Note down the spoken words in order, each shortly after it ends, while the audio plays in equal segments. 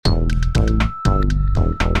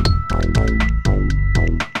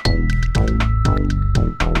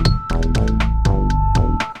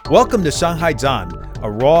Welcome to Shanghai Zhan,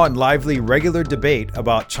 a raw and lively regular debate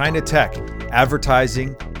about China tech,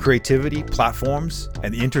 advertising, creativity, platforms,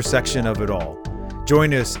 and the intersection of it all.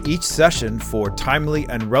 Join us each session for timely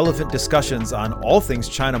and relevant discussions on all things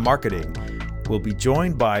China marketing. We'll be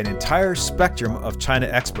joined by an entire spectrum of China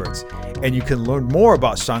experts, and you can learn more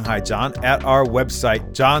about Shanghai Zhan at our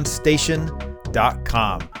website,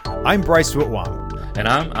 zhanstation.com. I'm Bryce Whitwam. And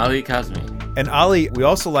I'm Ali Kazmi. And Ali, we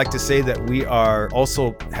also like to say that we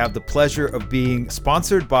also have the pleasure of being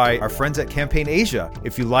sponsored by our friends at Campaign Asia.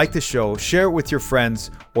 If you like the show, share it with your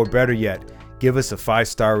friends, or better yet, give us a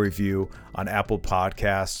 5-star review on Apple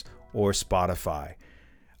Podcasts or Spotify.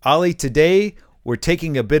 Ali, today we're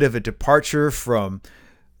taking a bit of a departure from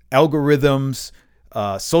algorithms,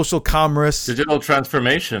 social commerce, digital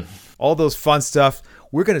transformation, all those fun stuff.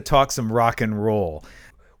 We're going to talk some rock and roll.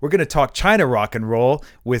 We're going to talk China rock and roll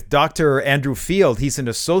with Dr. Andrew Field. He's an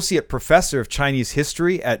associate professor of Chinese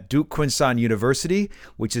history at Duke Kunshan University,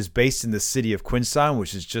 which is based in the city of Kunshan,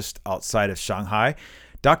 which is just outside of Shanghai.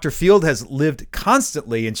 Dr. Field has lived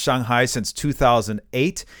constantly in Shanghai since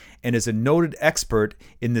 2008 and is a noted expert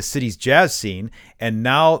in the city's jazz scene and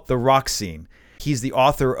now the rock scene. He's the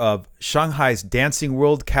author of Shanghai's Dancing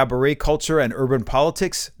World, Cabaret Culture and Urban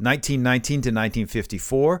Politics, 1919 to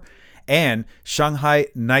 1954, and Shanghai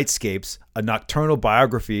Nightscapes, a nocturnal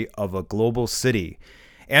biography of a global city.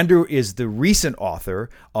 Andrew is the recent author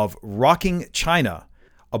of Rocking China,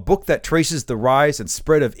 a book that traces the rise and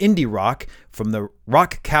spread of indie rock from the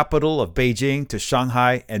rock capital of Beijing to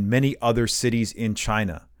Shanghai and many other cities in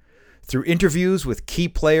China. Through interviews with key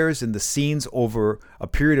players in the scenes over a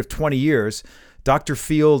period of 20 years, Dr.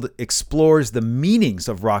 Field explores the meanings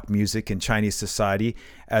of rock music in Chinese society,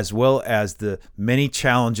 as well as the many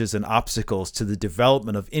challenges and obstacles to the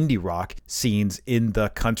development of indie rock scenes in the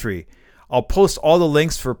country. I'll post all the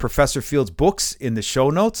links for Professor Field's books in the show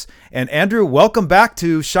notes. And Andrew, welcome back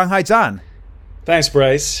to Shanghai Zhan. Thanks,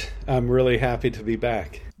 Bryce. I'm really happy to be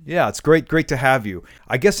back. Yeah, it's great to have you.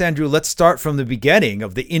 I guess, Andrew, let's start from the beginning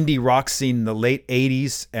of the indie rock scene in the late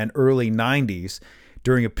 80s and early 90s.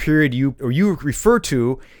 During a period you refer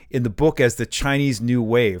to in the book as the Chinese New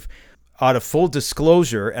Wave. Out of full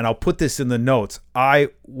disclosure, and I'll put this in the notes, I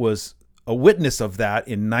was a witness of that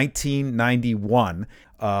in 1991.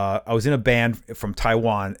 I was in a band from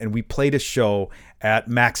Taiwan, and we played a show at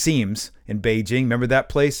Maxim's in Beijing. Remember that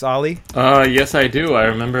place, Ali? Yes, I do. I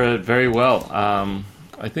remember it very well.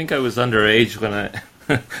 I think I was underage when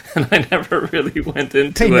and I never really went into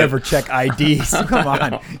it. They never check IDs. Come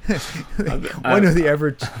on.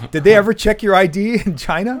 Did they ever check your ID in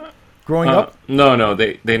China growing up? No,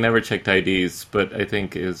 they never checked IDs, but I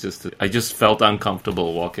think it was I just felt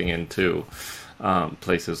uncomfortable walking into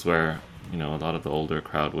places where, a lot of the older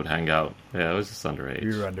crowd would hang out. Yeah, I was just underage.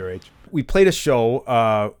 You were underage. We played a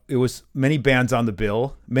show. It was many bands on the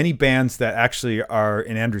bill, many bands that actually are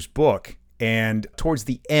in Andrew's book. And towards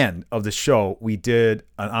the end of the show, we did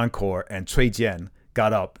an encore, and Cui Jian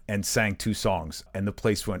got up and sang 2 songs, and the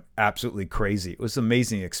place went absolutely crazy. It was an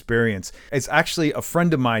amazing experience. It's actually a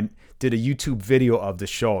friend of mine did a YouTube video of the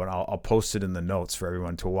show, and I'll post it in the notes for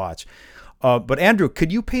everyone to watch. But Andrew,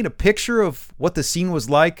 could you paint a picture of what the scene was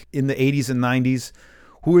like in the 80s and 90s?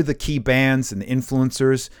 Who were the key bands and the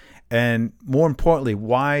influencers? And more importantly,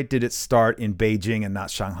 why did it start in Beijing and not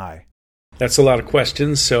Shanghai? That's a lot of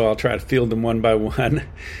questions, so I'll try to field them one by one.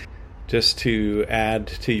 Just to add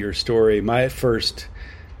to your story, my first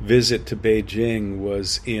visit to Beijing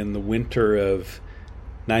was in the winter of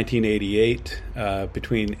 1988,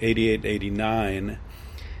 between 88 and 89,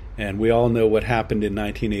 and we all know what happened in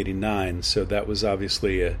 1989, so that was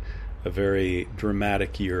obviously a very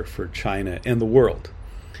dramatic year for China and the world.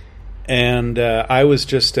 And I was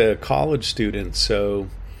just a college student, so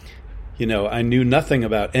I knew nothing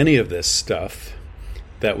about any of this stuff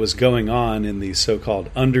that was going on in the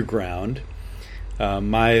so-called underground.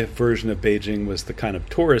 My version of Beijing was the kind of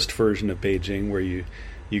tourist version of Beijing where you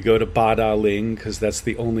go to Badaling because that's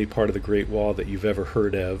the only part of the Great Wall that you've ever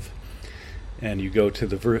heard of. And you go to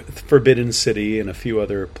the Forbidden City and a few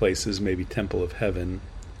other places, maybe Temple of Heaven,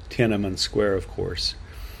 Tiananmen Square, of course.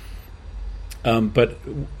 But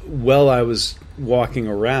while I was walking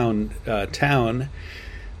around town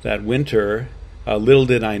that winter, little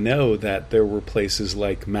did I know that there were places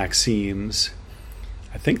like Maxim's.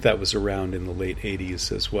 I think that was around in the late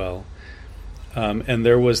 80s as well. And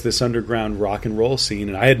there was this underground rock and roll scene,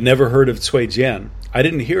 and I had never heard of Cui Jian. I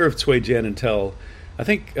didn't hear of Cui Jian until, I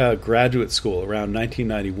think, graduate school, around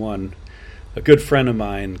 1991. A good friend of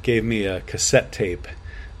mine gave me a cassette tape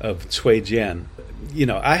of Cui Jian.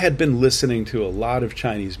 I had been listening to a lot of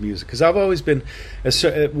Chinese music because I've always been,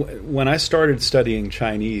 when I started studying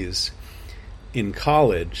Chinese in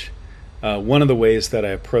college, one of the ways that I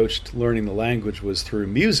approached learning the language was through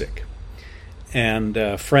music.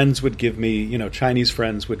 And friends would give me, Chinese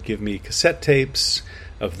friends would give me cassette tapes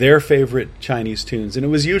of their favorite Chinese tunes. And it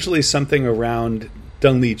was usually something around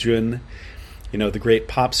Deng Lijun, the great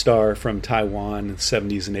pop star from Taiwan in the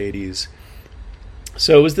 70s and 80s.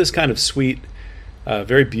 So it was this kind of sweet,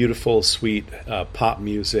 very beautiful, sweet pop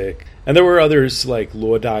music. And there were others like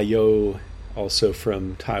Luo Dayo, also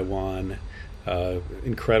from Taiwan,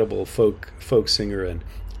 incredible folk singer, and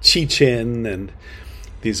Qi Qin, and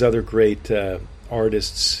these other great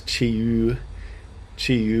artists, Qi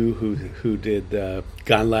Yu, who did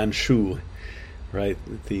Gan Lan Shu, right,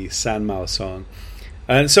 the San Mao song.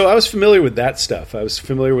 And so I was familiar with that stuff. I was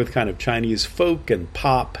familiar with kind of Chinese folk and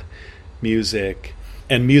pop music,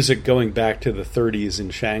 and music going back to the 30s in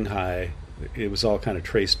Shanghai. It was all kind of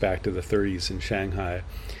traced back to the 30s in Shanghai.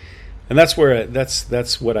 And that's where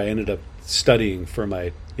that's what I ended up studying for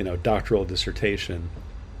my doctoral dissertation,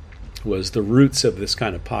 was the roots of this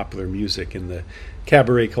kind of popular music in the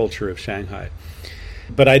cabaret culture of Shanghai.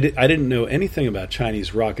 But I didn't know anything about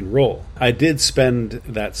Chinese rock and roll. I did spend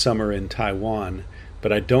that summer in Taiwan,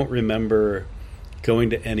 but I don't remember going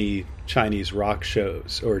to any Chinese rock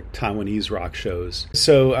shows or Taiwanese rock shows.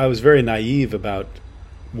 So I was very naive about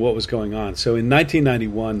what was going on. So in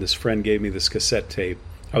 1991, this friend gave me this cassette tape.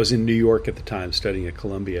 I was in New York at the time studying at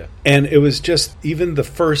Columbia. And it was just, even the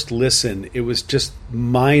first listen, it was just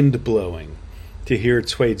mind-blowing to hear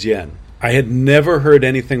Cui Jian. I had never heard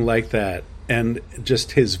anything like that. And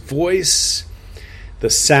just his voice, the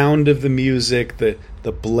sound of the music, the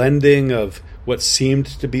blending of what seemed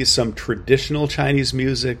to be some traditional Chinese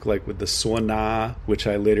music, like with the suona, which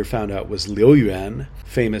I later found out was Liu Yuan,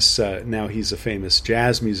 famous, now he's a famous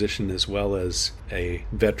jazz musician as well as a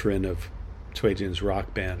veteran of Cui Jian's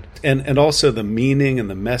rock band. And also the meaning and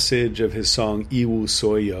the message of his song Yiwu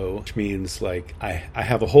Soyo, which means like, I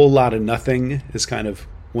have a whole lot of nothing, is kind of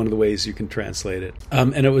one of the ways you can translate it.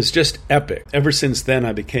 And it was just epic. Ever since then,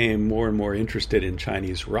 I became more and more interested in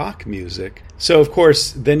Chinese rock music. So, of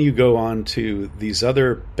course, then you go on to these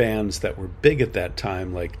other bands that were big at that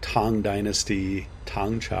time, like Tang Dynasty,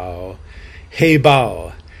 Tang Chao, Hei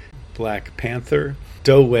Bao, Black Panther,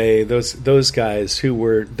 Do Wei, those guys they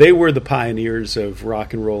were the pioneers of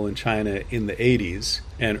rock and roll in China in the 80s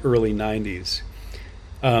and early 90s.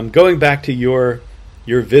 Going back to your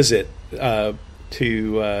visit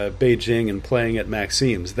to Beijing and playing at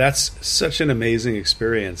Maxim's, that's such an amazing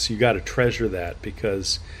experience. You got to treasure that,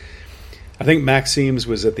 because I think Maxim's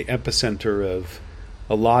was at the epicenter of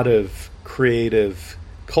a lot of creative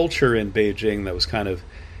culture in Beijing that was kind of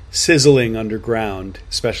sizzling underground,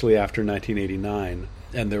 especially after 1989.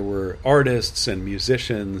 And there were artists and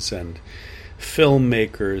musicians and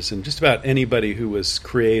filmmakers and just about anybody who was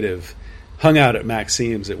creative hung out at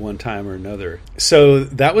Maxim's at one time or another. So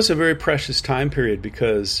that was a very precious time period,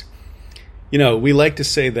 because, we like to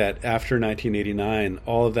say that after 1989,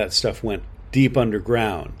 all of that stuff went deep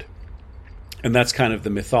underground. And that's kind of the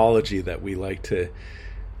mythology that we like to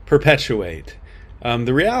perpetuate.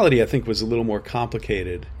 The reality, I think, was a little more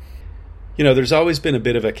complicated. There's always been a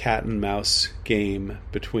bit of a cat and mouse game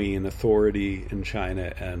between authority in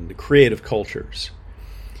China and creative cultures.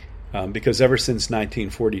 Because ever since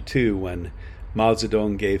 1942, when Mao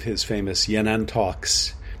Zedong gave his famous Yan'an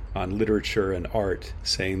talks on literature and art,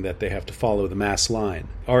 saying that they have to follow the mass line,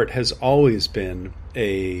 art has always been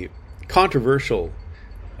a controversial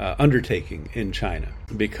undertaking in China,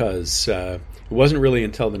 because it wasn't really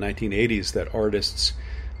until the 1980s that artists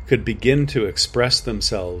could begin to express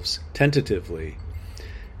themselves tentatively,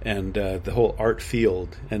 and the whole art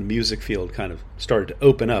field and music field kind of started to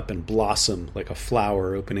open up and blossom like a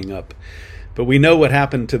flower opening up. But we know what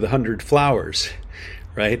happened to the 100 Flowers,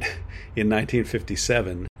 right, in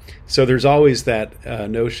 1957. So there's always that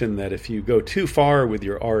notion that if you go too far with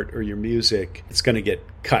your art or your music, it's going to get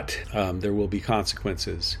cut. There will be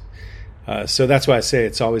consequences. So that's why I say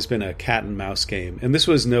it's always been a cat and mouse game. And this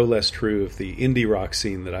was no less true of the indie rock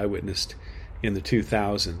scene that I witnessed in the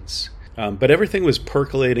 2000s. But everything was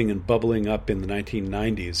percolating and bubbling up in the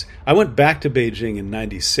 1990s. I went back to Beijing in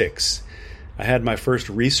 96. I had my first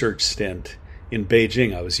research stint in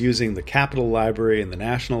Beijing. I was using the Capitol Library and the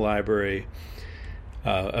National Library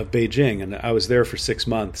of Beijing, and I was there for 6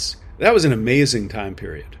 months. That was an amazing time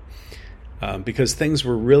period, because things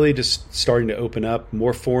were really just starting to open up,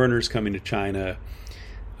 more foreigners coming to China.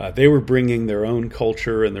 They were bringing their own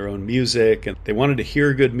culture and their own music, and they wanted to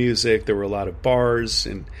hear good music. There were a lot of bars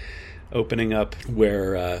and opening up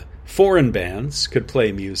where foreign bands could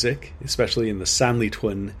play music, especially in the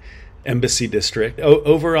Sanlitun Embassy District.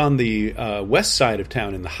 Over on the west side of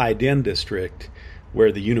town, in the Haidian District,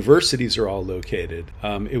 where the universities are all located,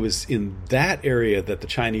 it was in that area that the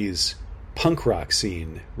Chinese punk rock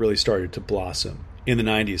scene really started to blossom in the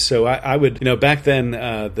 90s. So I would, back then,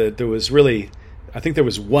 there was really, I think there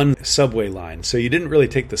was one subway line. So you didn't really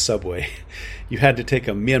take the subway. You had to take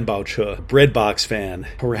a mianbaoche, bread box van,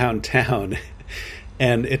 around town.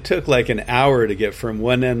 And it took like an hour to get from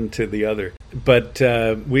one end to the other. But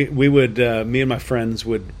we would, me and my friends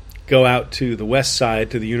would go out to the west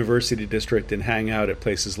side, to the University District, and hang out at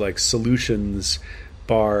places like Solutions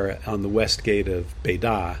Bar on the west gate of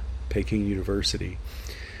Beida, Peking University.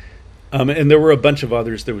 And there were a bunch of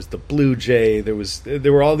others. There was the Blue Jay. There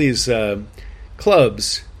were all these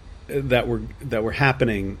clubs that were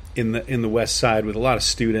happening in the west side with a lot of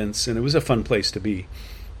students, and it was a fun place to be.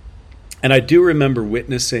 And I do remember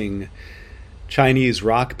witnessing Chinese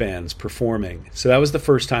rock bands performing. So that was the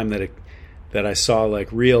first time that I saw like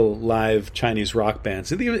real live Chinese rock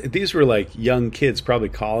bands. And these were like young kids, probably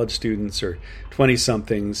college students or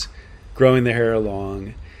 20-somethings, growing their hair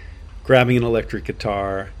long, grabbing an electric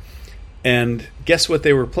guitar. And guess what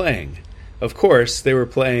they were playing? Of course, they were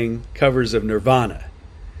playing covers of Nirvana,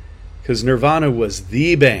 because Nirvana was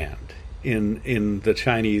the band in the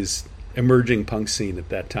Chinese emerging punk scene at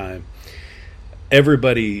that time.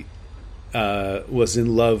 Everybody was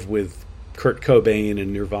in love with Kurt Cobain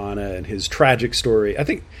and Nirvana and his tragic story. I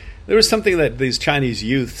think there was something that these Chinese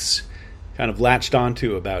youths kind of latched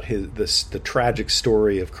onto about the tragic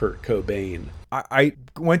story of Kurt Cobain. I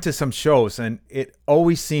went to some shows, and it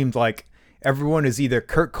always seemed like everyone is either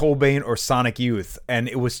Kurt Cobain or Sonic Youth, and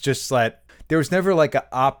it was just like there was never like an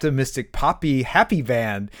optimistic poppy happy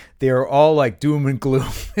band. They were all like doom and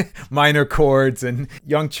gloom, minor chords, and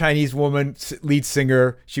young Chinese woman lead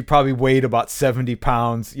singer. She probably weighed about 70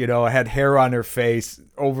 pounds, had hair on her face,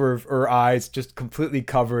 over her eyes, just completely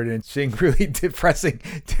covered, and sing really depressing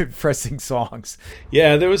songs.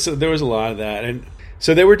 Yeah, there was a lot of that. And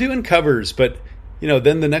so they were doing covers, but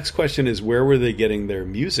then the next question is, where were they getting their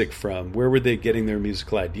music from? Where were they getting their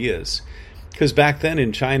musical ideas? Because back then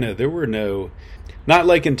in China, there were not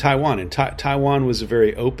like in Taiwan. And Taiwan was a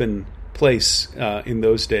very open place in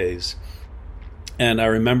those days. And I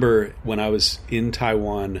remember when I was in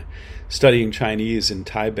Taiwan studying Chinese in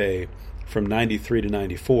Taipei from 93 to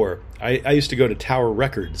 94, I used to go to Tower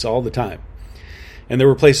Records all the time. And there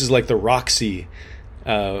were places like the Roxy,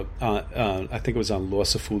 I think it was on Luo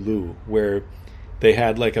Sifulu, where they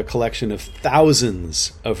had like a collection of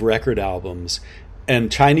thousands of record albums,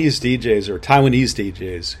 and Chinese DJs or Taiwanese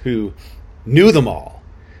DJs who knew them all,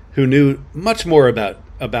 who knew much more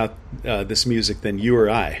about this music than you or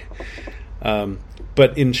I.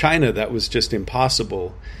 But in China, that was just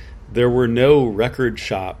impossible. There were no record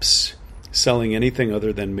shops selling anything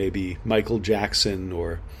other than maybe Michael Jackson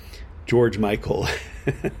or George Michael.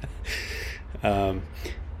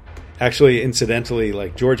 Actually, incidentally,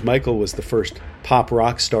 like George Michael was the first pop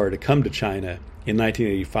rock star to come to China in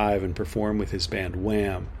 1985 and perform with his band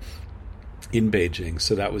Wham in Beijing.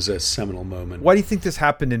 So that was a seminal moment. Why do you think this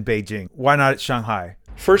happened in Beijing? Why not at Shanghai?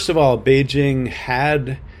 First of all, Beijing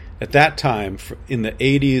had, at that time, in the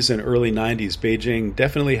 80s and early 90s, Beijing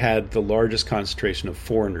definitely had the largest concentration of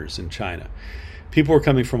foreigners in China. People were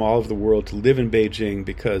coming from all over the world to live in Beijing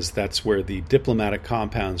because that's where the diplomatic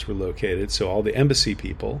compounds were located, so all the embassy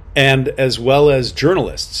people, and as well as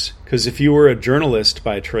journalists, because if you were a journalist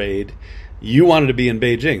by trade, you wanted to be in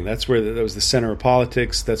Beijing. That was the center of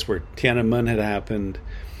politics. That's where Tiananmen had happened.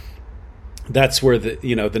 That's where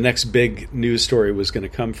the next big news story was going to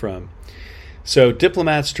come from. So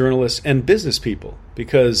diplomats, journalists, and business people,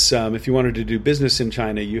 because if you wanted to do business in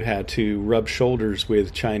China, you had to rub shoulders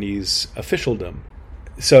with Chinese officialdom.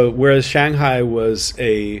 So whereas Shanghai was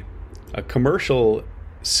a commercial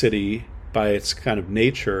city by its kind of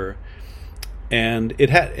nature, and it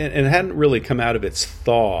hadn't really come out of its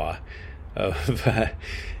thaw of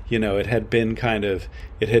it had been kind of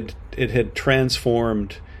it had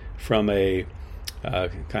transformed from a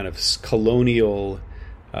kind of colonial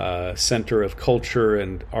center of culture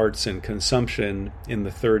and arts and consumption in the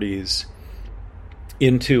 30s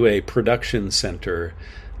into a production center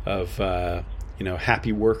of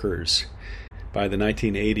happy workers by the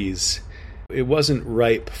 1980s. It wasn't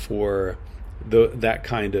ripe for that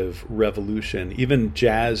kind of revolution. Even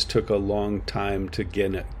jazz took a long time to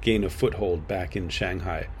gain a foothold back in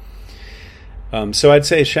Shanghai. So I'd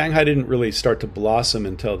say Shanghai didn't really start to blossom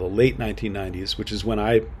until the late 1990s, which is when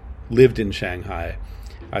I lived in Shanghai.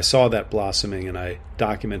 I saw that blossoming, and I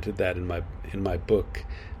documented that in my book,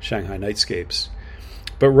 Shanghai Nightscapes.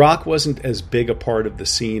 But rock wasn't as big a part of the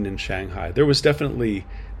scene in Shanghai. There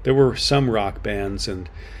were some rock bands and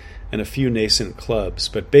a few nascent clubs,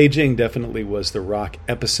 but Beijing definitely was the rock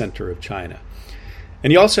epicenter of China.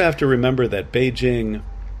 And you also have to remember that Beijing,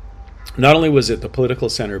 not only was it the political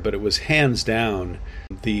center, but it was hands down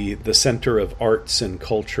the center of arts and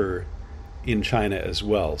culture in China as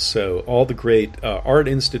well. So all the great art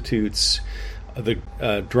institutes, the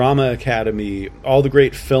drama academy, all the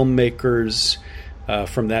great filmmakers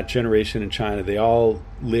from that generation in China, they all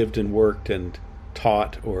lived and worked and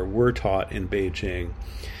taught or were taught in Beijing.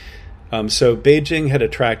 So Beijing had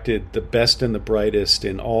attracted the best and the brightest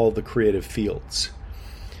in all the creative fields,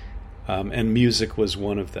 and music was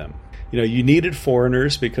one of them. You needed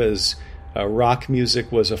foreigners because rock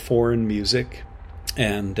music was a foreign music,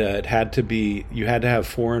 and you had to have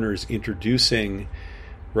foreigners introducing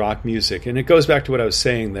rock music. And it goes back to what I was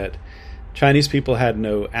saying, that Chinese people had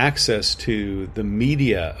no access to the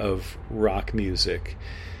media of rock music.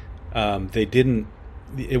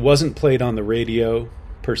 It wasn't played on the radio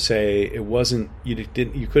per se.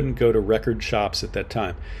 You couldn't go to record shops at that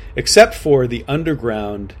time, except for the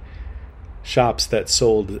underground shops that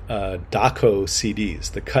sold Daco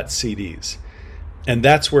CDs, the cut CDs. And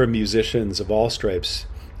that's where musicians of all stripes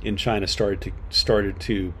in China started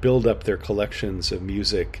to build up their collections of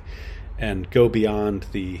music and go beyond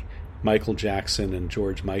the Michael Jackson and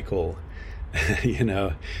George Michael,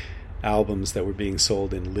 albums that were being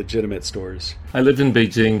sold in legitimate stores. I lived in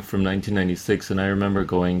Beijing from 1996, and I remember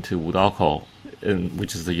going to Wudaokou,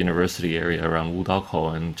 which is the university area around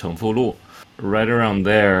Wudaokou and Chengfu. Right around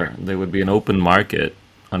there would be an open market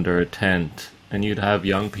under a tent, and you'd have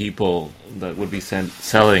young people that would be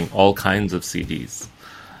selling all kinds of CDs.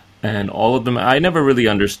 And all of them, I never really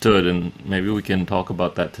understood, and maybe we can talk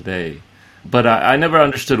about that today. But I never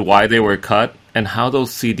understood why they were cut and how those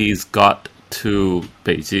CDs got to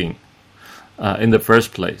Beijing in the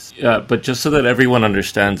first place. But just so that everyone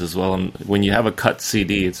understands as well, when you have a cut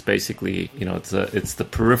CD, it's basically, it's the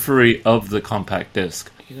periphery of the compact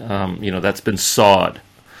disc, that's been sawed.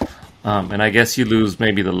 And I guess you lose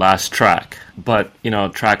maybe the last track. But,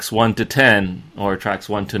 tracks 1 to 10 or tracks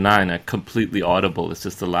 1 to 9 are completely audible. It's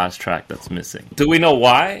just the last track that's missing. Do we know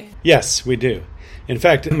why? Yes, we do. In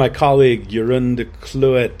fact, my colleague Jeroen de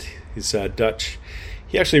Kluet, he's Dutch,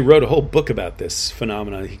 he actually wrote a whole book about this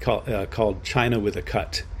phenomenon he called China with a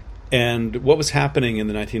Cut. And what was happening in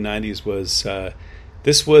the 1990s was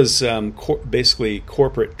this was basically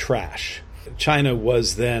corporate trash. China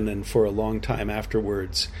was then, and for a long time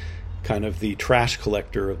afterwards, kind of the trash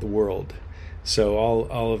collector of the world. So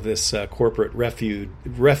all of this corporate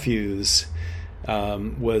refuse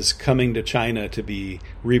was coming to China to be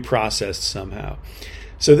reprocessed somehow.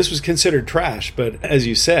 So this was considered trash, but as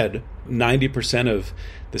you said, 90% of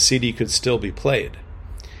the CD could still be played.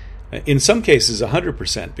 In some cases,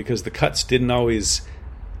 100%, because the cuts didn't always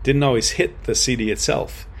hit the CD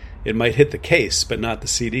itself. It might hit the case, but not the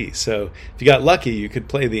CD. So if you got lucky, you could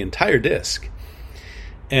play the entire disc.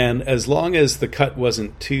 And as long as the cut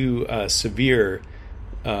wasn't too severe,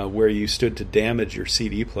 where you stood to damage your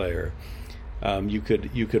CD player, you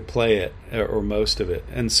could play it or most of it.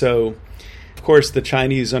 And so, of course, the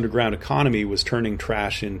Chinese underground economy was turning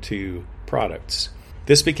trash into products.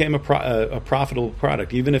 This became a profitable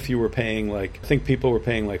product, even if you were paying I think people were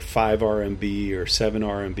paying 5 RMB or 7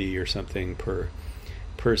 RMB or something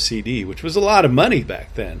per CD, which was a lot of money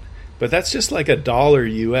back then. But that's just like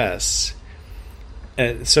 $1 US.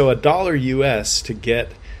 And so $1 US to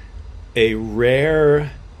get a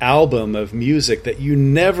rare album of music that you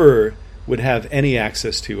never would have any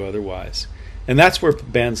access to otherwise. And that's where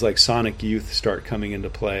bands like Sonic Youth start coming into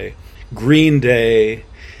play. Green Day,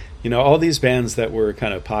 all these bands that were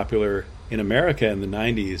kind of popular in America in the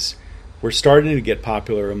 90s were starting to get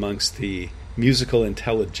popular amongst the musical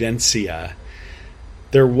intelligentsia.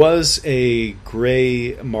 There was a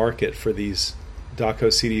gray market for these Daco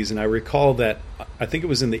CDs, and I recall that I think it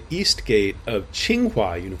was in the East Gate of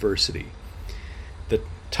Tsinghua University, the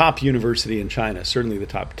top university in China, certainly the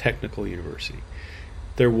top technical university.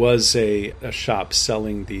 There was a shop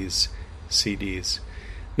selling these CDs.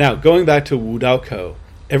 Now, going back to Wudaokou,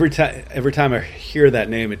 every time I hear that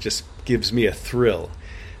name, it just gives me a thrill,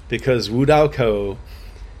 because Wudaokou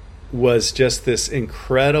was just this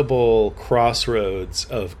incredible crossroads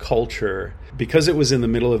of culture. Because it was in the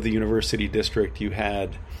middle of the university district, you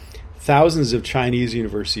had thousands of Chinese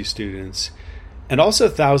university students and also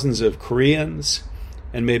thousands of Koreans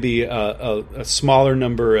and maybe a smaller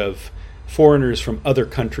number of foreigners from other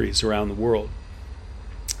countries around the world.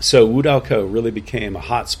 So Wudaoko really became a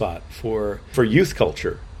hotspot for youth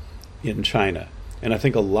culture in China. And I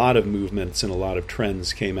think a lot of movements and a lot of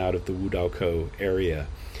trends came out of the Wudaoko area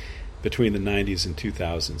between the 90s and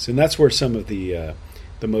 2000s. And that's where some of the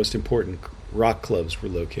most important rock clubs were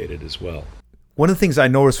located as well. One of the things I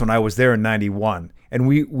noticed when I was there in 91, and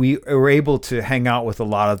we were able to hang out with a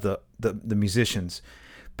lot of the musicians,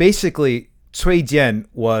 basically Cui Jian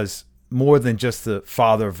was more than just the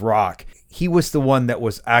father of rock. He was the one that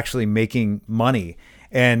was actually making money,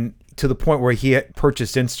 and to the point where he had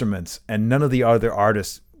purchased instruments, and none of the other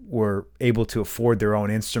artists were able to afford their own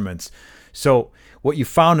instruments. So what you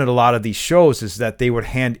found at a lot of these shows is that they would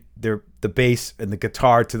hand the bass and the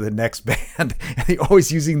guitar to the next band, and they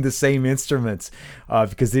always using the same instruments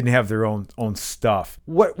because they didn't have their own stuff.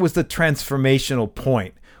 What was the transformational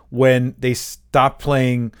point when they stopped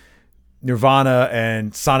playing Nirvana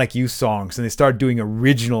and Sonic Youth songs and they started doing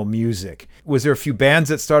original music? Was there a few bands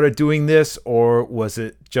that started doing this, or was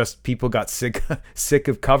it just people got sick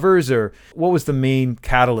of covers, or what was the main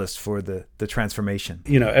catalyst for the transformation?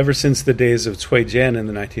 Ever since the days of Cui Jian in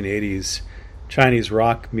the 1980s, Chinese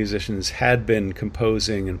rock musicians had been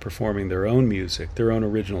composing and performing their own music, their own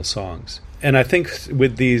original songs. And I think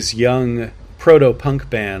with these young proto-punk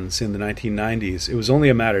bands in the 1990s, it was only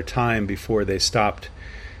a matter of time before they stopped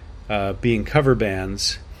being cover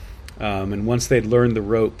bands. And once they'd learned the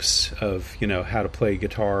ropes of, how to play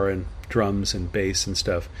guitar and drums and bass and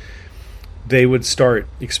stuff, they would start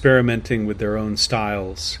experimenting with their own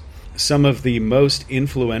styles. Some of the most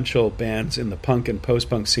influential bands in the punk and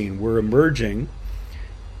post-punk scene were emerging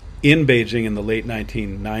in Beijing in the late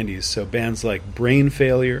 1990s. So bands like Brain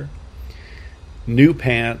Failure, New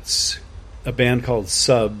Pants, a band called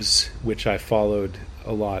Subs, which I followed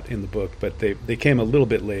a lot in the book, but they came a little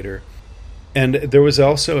bit later. And there was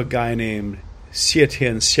also a guy named Xie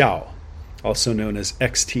Tian Xiao, also known as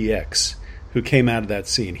XTX, who came out of that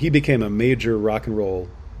scene. He became a major rock and roll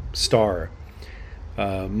star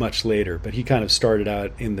much later, but he kind of started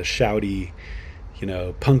out in the shouty,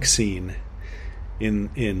 punk scene in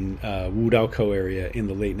Wudaoko area in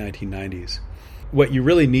the late 1990s. What you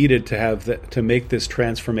really needed to have to make this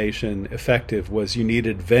transformation effective was you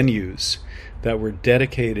needed venues that were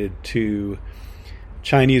dedicated to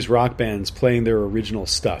Chinese rock bands playing their original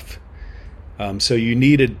stuff. So you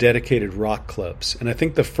needed dedicated rock clubs. And I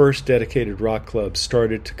think the first dedicated rock clubs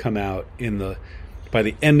started to come out by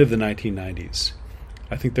the end of the 1990s.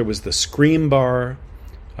 I think there was the Scream Bar,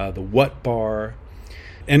 the What Bar.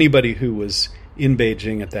 Anybody who was in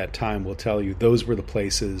Beijing at that time will tell you those were the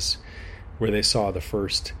places where they saw the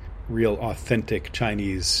first real authentic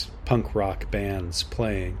Chinese punk rock bands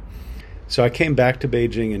playing. So I came back to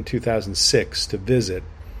Beijing in 2006 to visit.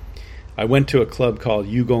 I went to a club called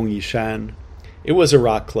Yugong Yishan. It was a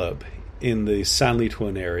rock club in the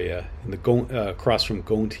Sanlitun area, in the across from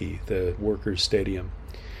Gongti, the workers' stadium.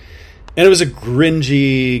 And it was a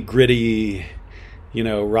gringy, gritty,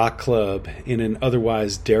 rock club in an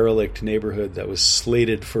otherwise derelict neighborhood that was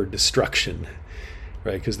slated for destruction,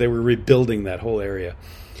 right? Because they were rebuilding that whole area.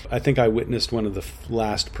 I think I witnessed one of the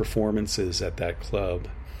last performances at that club.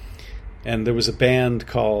 And there was a band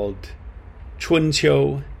called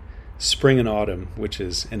Chunqiu, Spring and Autumn, which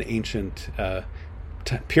is an ancient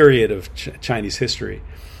period of Chinese history.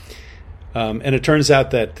 And it turns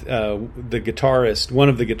out that one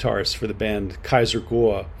of the guitarists for the band, Kaiser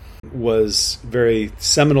Kuo, was very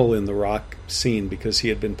seminal in the rock scene because he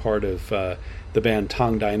had been part of the band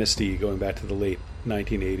Tang Dynasty going back to the late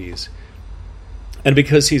 1980s. And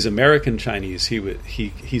because he's American Chinese,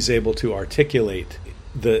 he's able to articulate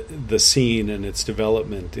the scene and its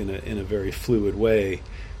development in a very fluid way.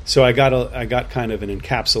 So I got kind of an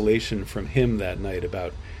encapsulation from him that night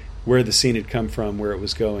about where the scene had come from, where it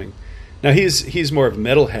was going. Now he's more of a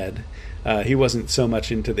metalhead. He wasn't so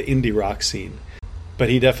much into the indie rock scene, but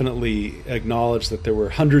he definitely acknowledged that there were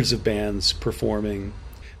hundreds of bands performing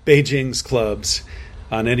Beijing's clubs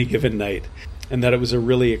on any given night, and that it was a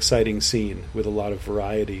really exciting scene with a lot of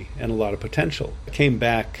variety and a lot of potential. I came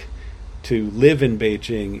back to live in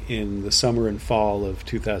Beijing in the summer and fall of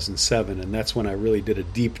 2007, and that's when I really did a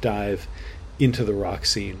deep dive into the rock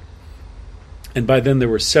scene. And by then there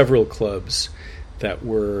were several clubs that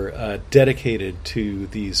were dedicated to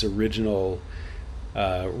these original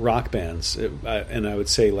rock bands, and I would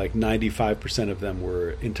say like 95% of them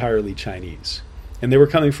were entirely Chinese, and they were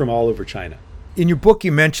coming from all over China. In your book,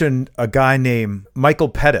 you mentioned a guy named Michael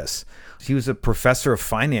Pettis. He was a professor of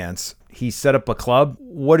finance. He set up a club.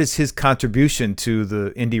 What is his contribution to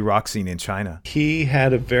the indie rock scene in China? He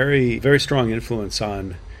had a very, very strong influence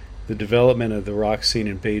on the development of the rock scene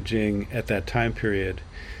in Beijing at that time period.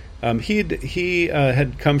 He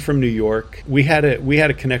had come from New York. We had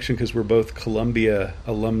a connection because we're both Columbia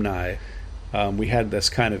alumni. We had this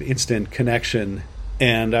kind of instant connection,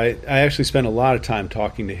 and I actually spent a lot of time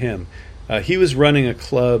talking to him. He was running a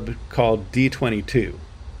club called D22,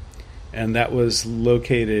 and that was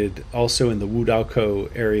located also in the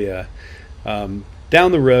Wudaokou area,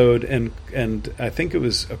 down the road, and I think it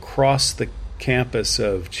was across the campus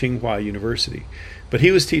of Tsinghua University. But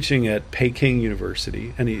he was teaching at Peking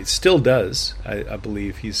University, and he still does, I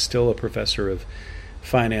believe. He's still a professor of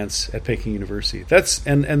finance at Peking University. That's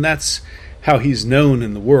how he's known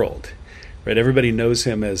in the world, right? Everybody knows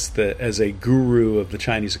him as a guru of the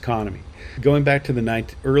Chinese economy. Going back to the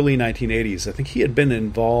early 1980s, I think he had been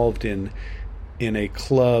involved in a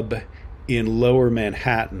club in Lower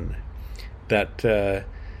Manhattan that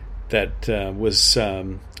was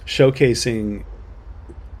showcasing,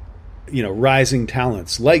 rising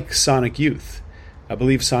talents like Sonic Youth. I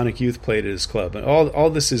believe Sonic Youth played at his club, and all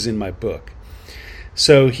this is in my book.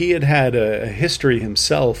 So he had a history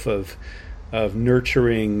himself of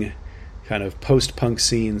nurturing kind of post-punk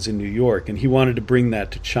scenes in New York, and he wanted to bring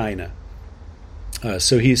that to China.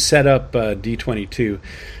 So he set up D22.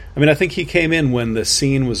 I mean, I think he came in when the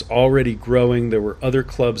scene was already growing. There were other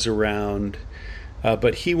clubs around,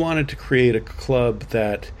 but he wanted to create a club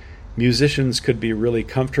that musicians could be really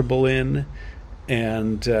comfortable in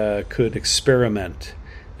and could experiment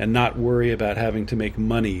and not worry about having to make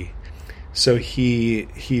money. So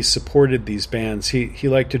he supported these bands. He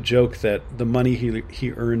liked to joke that the money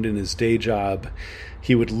he earned in his day job,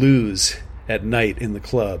 he would lose at night in the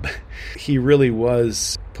club. He really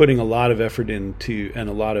was putting a lot of effort into and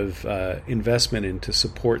a lot of investment in to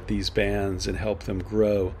support these bands and help them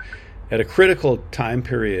grow at a critical time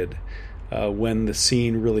period when the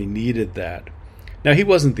scene really needed that. Now, he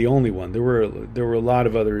wasn't the only one. There were a lot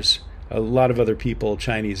of other people,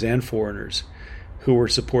 Chinese and foreigners, who were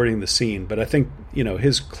supporting the scene. But I think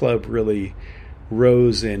his club really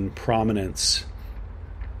rose in prominence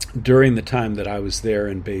during the time that I was there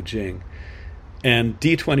in Beijing. And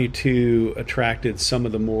D22 attracted some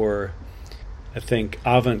of the more, I think,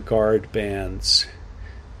 avant-garde bands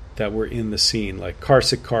that were in the scene. Like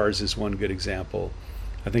Carsick Cars is one good example.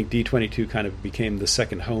 I think D22 kind of became the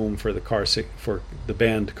second home for the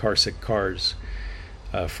band Carsick Cars,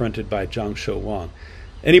 fronted by Zhang Shouwang.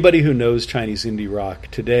 Anybody who knows Chinese indie rock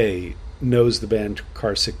today knows the band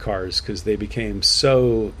Carsick Cars because they became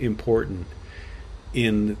so important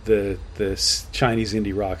in the Chinese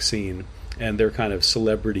indie rock scene, and they're kind of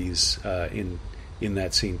celebrities in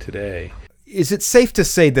that scene today. Is it safe to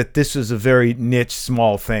say that this was a very niche,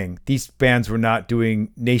 small thing? These bands were not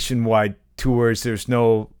doing nationwide tours. There was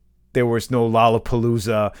no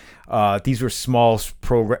Lollapalooza. These were small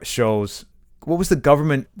shows. What was the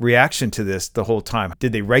government reaction to this the whole time?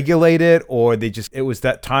 Did they regulate it, or it was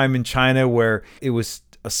that time in China where it was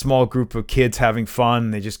a small group of kids having fun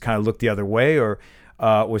and they just kind of looked the other way, or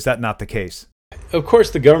was that not the case? Of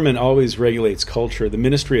course, the government always regulates culture. The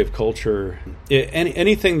Ministry of Culture,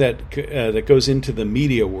 anything that goes into the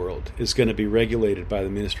media world is going to be regulated by the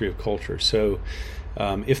Ministry of Culture. So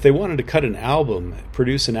if they wanted to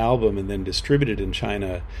produce an album, and then distribute it in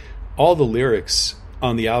China, all the lyrics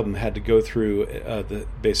on the album had to go through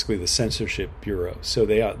basically the censorship bureau. So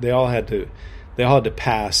they all had to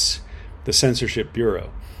pass the censorship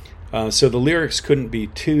bureau. So the lyrics couldn't be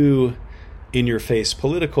too in-your-face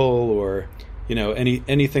political, or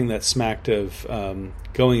anything that smacked of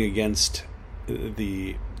going against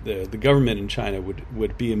the government in China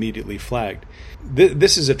would be immediately flagged.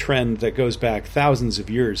 This is a trend that goes back thousands of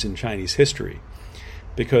years in Chinese history,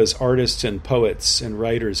 because artists and poets and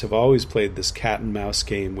writers have always played this cat and mouse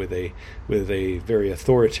game with a very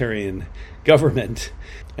authoritarian government,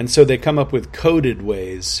 and so they come up with coded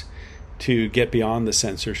ways to get beyond the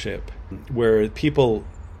censorship, where people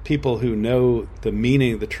who know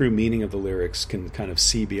the true meaning of the lyrics can kind of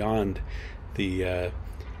see beyond the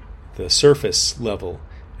surface level.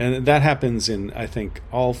 And that happens in, I think,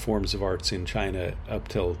 all forms of arts in China up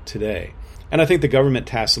till today. And I think the government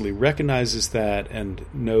tacitly recognizes that and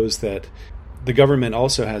knows that the government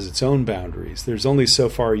also has its own boundaries. There's only so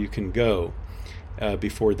far you can go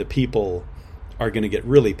before the people are going to get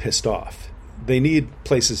really pissed off. They need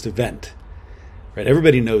places to vent, right?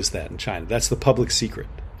 Everybody knows that in China. That's the public secret.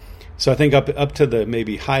 So I think up to the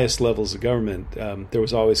maybe highest levels of government, there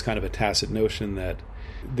was always kind of a tacit notion that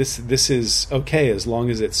this is okay as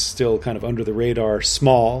long as it's still kind of under the radar,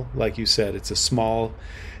 small, like you said. It's a small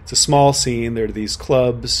scene. There are these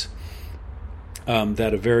clubs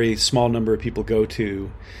that a very small number of people go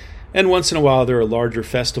to, and once in a while there are larger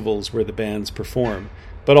festivals where the bands perform.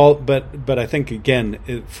 But I think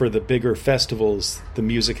again for the bigger festivals, the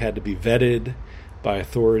music had to be vetted by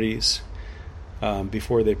authorities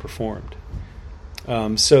before they performed.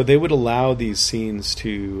 So they would allow these scenes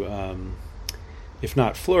to, if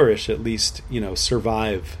not flourish, at least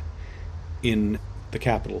survive in the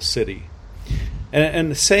capital city.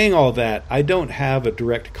 And saying all that, I don't have a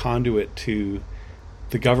direct conduit to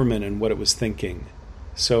the government and what it was thinking.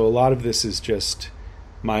 So a lot of this is just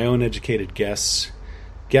my own educated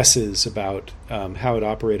guesses about how it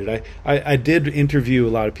operated. I did interview a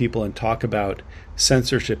lot of people and talk about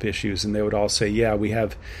censorship issues, and they would all say, yeah, we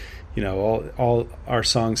have, all our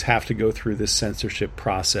songs have to go through this censorship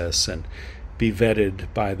process and be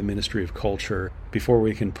vetted by the Ministry of Culture before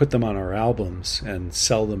we can put them on our albums and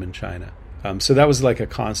sell them in China. So that was like a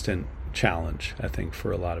constant challenge, I think,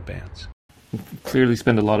 for a lot of bands. Clearly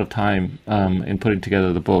spend a lot of time in putting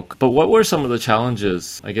together the book. But what were some of the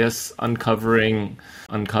challenges? I guess uncovering,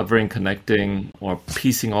 connecting, or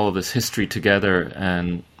piecing all of this history together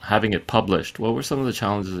and having it published. What were some of the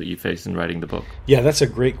challenges that you faced in writing the book? Yeah, that's a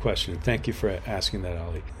great question. Thank you for asking that,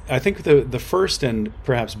 Ali. I think the first and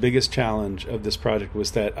perhaps biggest challenge of this project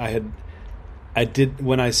was that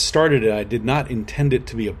when I started it, I did not intend it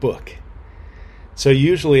to be a book. So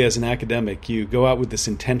usually as an academic, you go out with this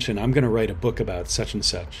intention, I'm going to write a book about such and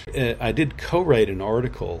such. I did co-write an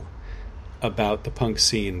article about the punk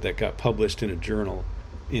scene that got published in a journal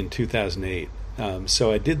in 2008.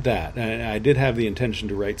 So I did that. I did have the intention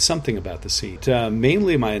to write something about the scene.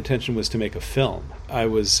 Mainly my intention was to make a film. I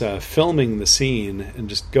was filming the scene and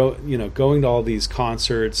just going to all these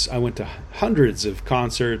concerts. I went to hundreds of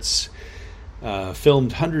concerts,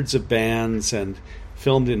 filmed hundreds of bands, and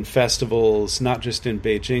filmed in festivals, not just in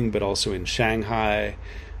Beijing, but also in Shanghai.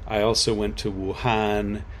 I also went to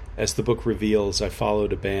Wuhan. As the book reveals, I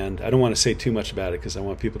followed a band. I don't want to say too much about it because I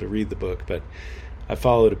want people to read the book, but I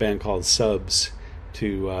followed a band called Subs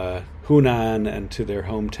to Hunan and to their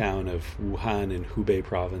hometown of Wuhan in Hubei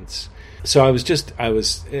province. So I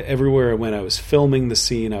was everywhere I went. I was filming the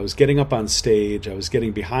scene. I was getting up on stage. I was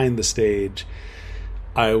getting behind the stage.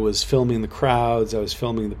 I was filming the crowds, I was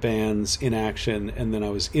filming the bands in action, and then I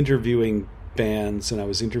was interviewing bands, and I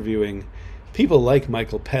was interviewing people like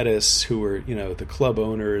Michael Pettis, who were, the club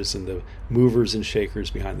owners and the movers and shakers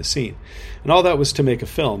behind the scene. And all that was to make a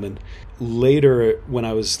film. And later, when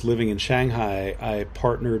I was living in Shanghai, I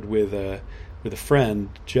partnered with a friend,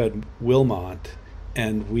 Judd Wilmot,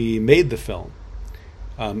 and we made the film.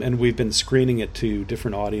 And we've been screening it to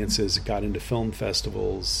different audiences. It got into film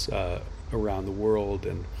festivals around the world,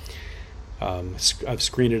 and I've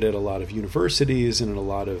screened it at a lot of universities and in a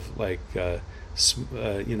lot of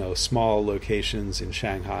small locations in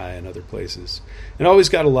Shanghai and other places, and always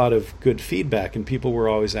got a lot of good feedback. And people were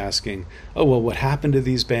always asking, "Oh, well, what happened to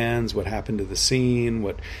these bands? What happened to the scene?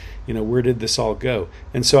 Where did this all go?"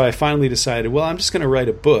 And so I finally decided, well, I'm just going to write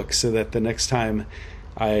a book so that the next time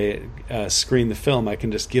I screen the film, I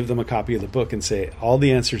can just give them a copy of the book and say, all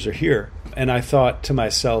the answers are here. And I thought to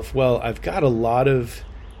myself, well, I've got a lot of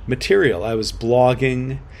material. I was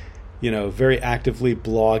blogging, very actively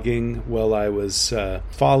blogging while I was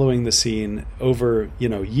following the scene over,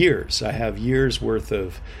 years. I have years worth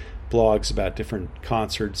of blogs about different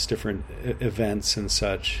concerts, different events and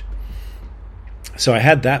such. So I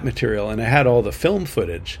had that material, and I had all the film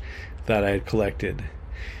footage that I had collected.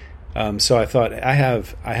 So I thought I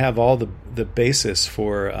have all the basis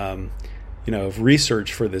for of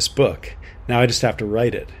research for this book. Now I just have to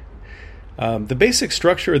write it. The basic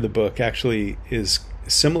structure of the book actually is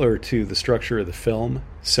similar to the structure of the film.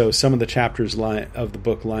 So some of the chapters of the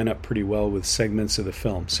book line up pretty well with segments of the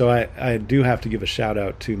film. So I do have to give a shout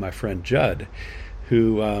out to my friend Judd,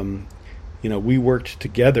 who we worked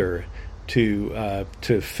together to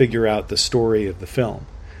figure out the story of the film.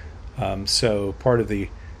 So part of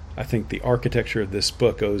I think the architecture of this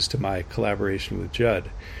book owes to my collaboration with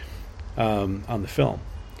Judd on the film.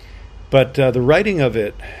 But the writing of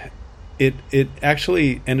it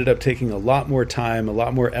actually ended up taking a lot more time, a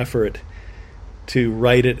lot more effort to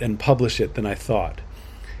write it and publish it than I thought.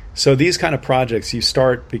 So these kind of projects, you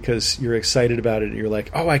start because you're excited about it and you're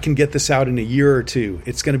like, oh, I can get this out in a year or two.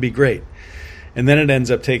 It's going to be great. And then it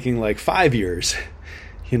ends up taking like 5 years,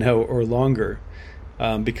 or longer.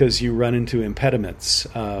 Because you run into impediments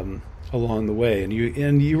along the way, and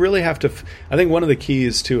you really have to. I think one of the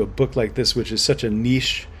keys to a book like this, which is such a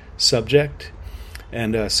niche subject,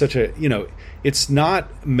 and it's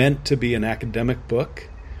not meant to be an academic book,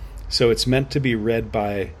 so it's meant to be read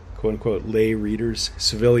by quote unquote lay readers,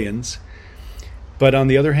 civilians. But on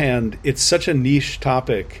the other hand, it's such a niche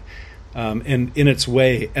topic, and in its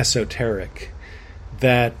way esoteric,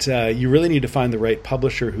 that you really need to find the right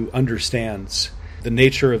publisher who understands the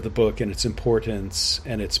nature of the book and its importance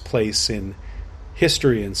and its place in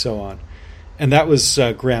history and so on. And that was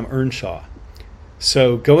Graham Earnshaw.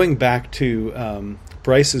 So going back to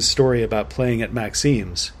Bryce's story about playing at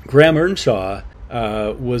Maxime's, Graham Earnshaw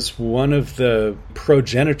was one of the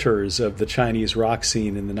progenitors of the Chinese rock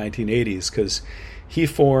scene in the 1980s, because he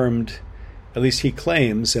formed, at least he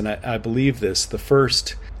claims, and I believe this, the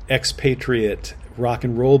first expatriate rock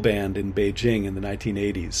and roll band in Beijing in the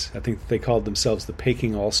 1980s. I think they called themselves the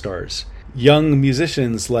Peking All-Stars. Young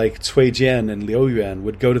musicians like Cui Jian and Liu Yuan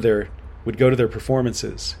would go to their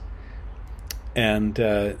performances, and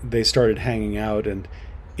they started hanging out and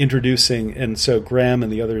introducing, and so Graham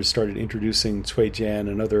and the others started introducing Cui Jian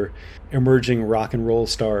and other emerging rock and roll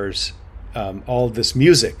stars, all of this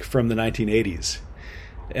music from the 1980s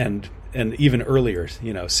and even earlier,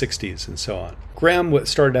 60s and so on. Graham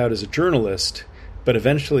started out as a journalist, but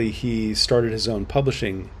eventually he started his own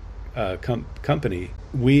publishing company.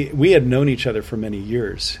 We had known each other for many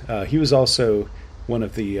years. He was also one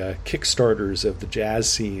of the kickstarters of the jazz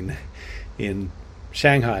scene in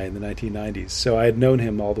Shanghai in the 1990s. So I had known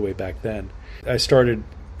him all the way back then. I started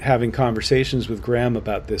having conversations with Graham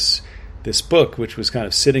about this book, which was kind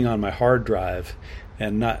of sitting on my hard drive,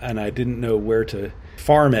 and I didn't know where to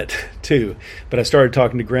farm it to. But I started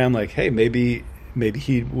talking to Graham like, hey, maybe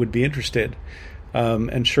he would be interested.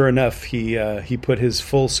 And sure enough, he put his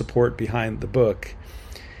full support behind the book,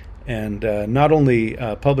 and not only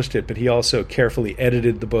published it, but he also carefully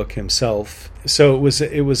edited the book himself. So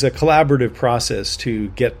it was a collaborative process to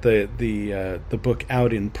get the book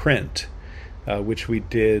out in print, which we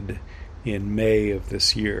did in May of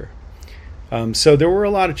this year. So there were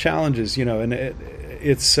a lot of challenges, and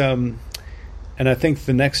it's and I think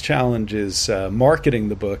the next challenge is marketing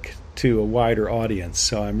the book to a wider audience.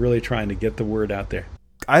 So I'm really trying to get the word out there.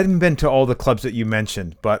 I hadn't been to all the clubs that you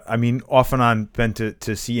mentioned, but I mean, off and on, been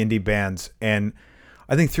to see indie bands. And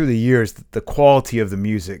I think through the years, the quality of the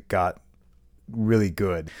music got really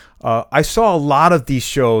good. I saw a lot of these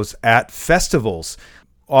shows at festivals,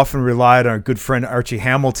 often relied on our good friend Archie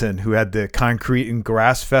Hamilton, who had the Concrete and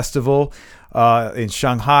Grass Festival in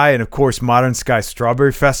Shanghai, and of course, Modern Sky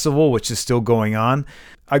Strawberry Festival, which is still going on.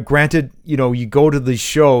 Granted, you go to these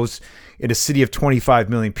shows in a city of 25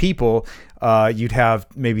 million people, you'd have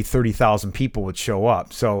maybe 30,000 people would show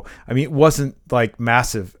up. So, I mean, it wasn't like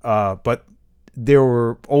massive, but there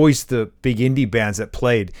were always the big indie bands that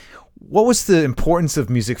played. What was the importance of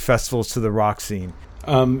music festivals to the rock scene?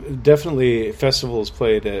 Definitely, festivals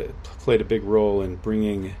played a big role in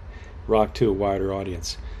bringing rock to a wider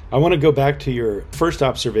audience. I want to go back to your first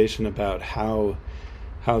observation about how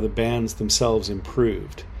the bands themselves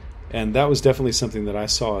improved. And that was definitely something that I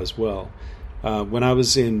saw as well. When I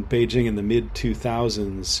was in Beijing in the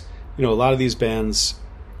mid-2000s, a lot of these bands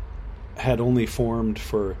had only formed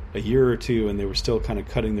for a year or two, and they were still kind of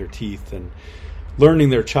cutting their teeth and learning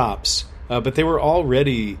their chops. But they were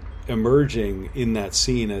already emerging in that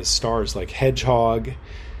scene as stars like Hedgehog,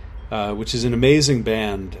 which is an amazing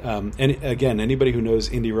band. And again, anybody who knows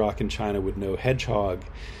indie rock in China would know Hedgehog.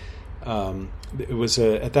 It was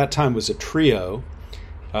at that time was a trio.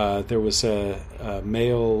 There was a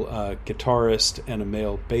male guitarist and a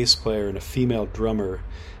male bass player and a female drummer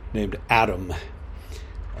named Adam,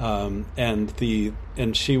 and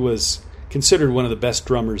she was considered one of the best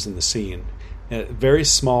drummers in the scene. A very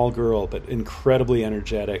small girl, but incredibly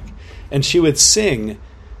energetic, and she would sing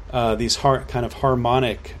these kind of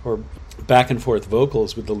harmonic or back and forth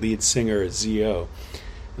vocals with the lead singer Zio.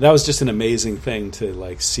 That was just an amazing thing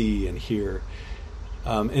to see and hear.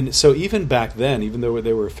 And so even back then, even though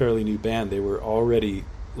they were a fairly new band, they were already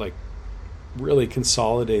really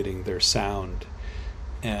consolidating their sound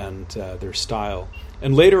and their style.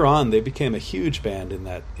 And later on, they became a huge band in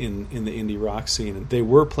the indie rock scene, and they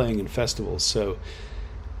were playing in festivals. So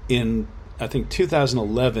in, I think,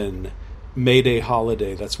 2011, May Day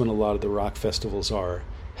Holiday, that's when a lot of the rock festivals are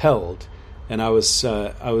held. And I was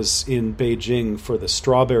in Beijing for the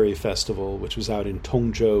Strawberry Festival, which was out in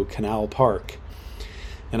Tongzhou Canal Park.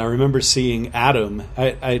 And I remember seeing Adam.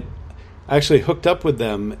 I actually hooked up with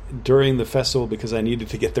them during the festival because I needed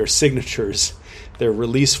to get their signatures, their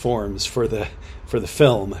release forms for the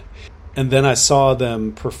film. And then I saw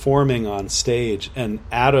them performing on stage. And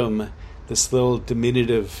Adam, this little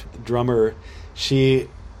diminutive drummer, she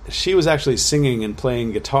was actually singing and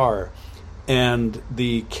playing guitar. And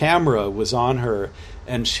the camera was on her,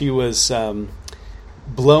 and she was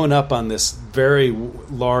blown up on this very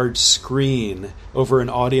large screen over an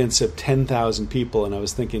audience of 10,000 people. And I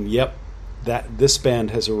was thinking, yep, this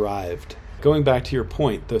band has arrived. going back to your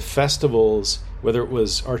point, the festivals, whether it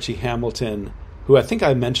was Archie Hamilton, who I think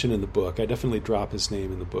I mentioned in the book, I definitely drop his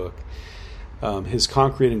name in the book, his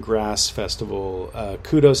Concrete and Grass Festival,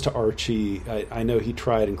 kudos to Archie. I know he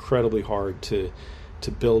tried incredibly hard to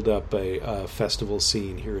build up a festival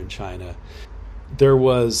scene here in China. There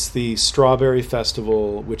was the Strawberry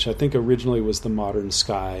Festival, which I think originally was the Modern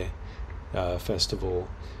Sky Festival.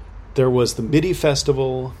 There was the MIDI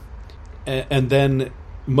Festival, and then,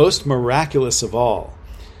 most miraculous of all,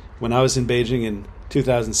 when I was in Beijing in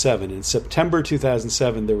 2007, in September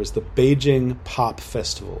 2007, there was the Beijing Pop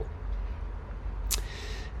Festival.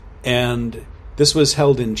 And this was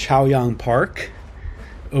held in Chaoyang Park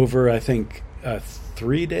over, I think,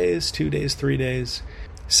 3 days, 2 days, 3 days,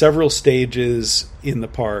 several stages in the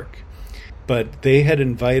park. But they had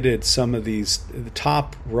invited some of the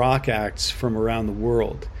top rock acts from around the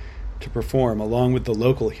world to perform, along with the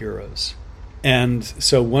local heroes. And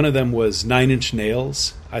so one of them was Nine Inch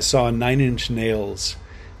Nails. I saw Nine Inch Nails,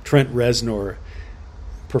 Trent Reznor,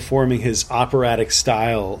 performing his operatic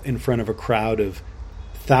style in front of a crowd of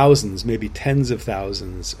thousands, maybe tens of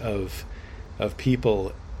thousands of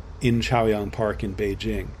people in Chaoyang Park in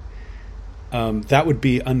Beijing. That would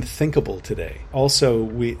be unthinkable today. Also,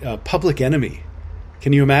 Public Enemy.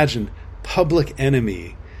 Can you imagine? Public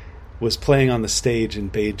Enemy was playing on the stage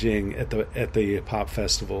in Beijing at the pop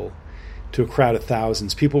festival to a crowd of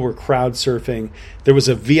thousands. People were crowd surfing. There was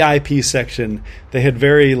a VIP section. They had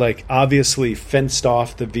very obviously fenced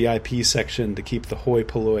off the VIP section to keep the hoi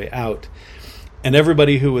polloi out. And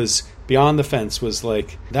everybody who was beyond the fence was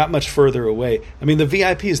that much further away. I mean, the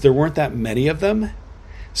VIPs, there weren't that many of them.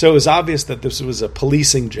 So it was obvious that this was a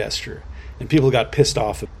policing gesture, and people got pissed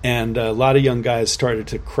off. And a lot of young guys started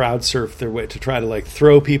to crowd surf their way to try to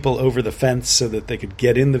throw people over the fence so that they could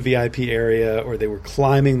get in the VIP area, or they were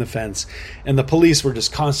climbing the fence. And the police were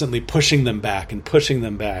just constantly pushing them back and pushing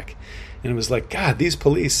them back. And it was God, these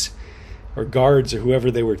police or guards or whoever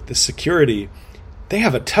they were, the security, they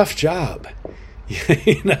have a tough job,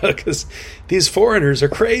 because these foreigners are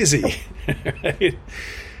crazy. Right?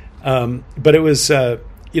 But it was...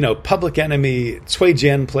 Public Enemy, Cui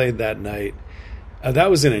Jian played that night. That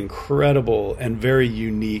was an incredible and very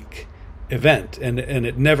unique event, and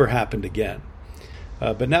it never happened again.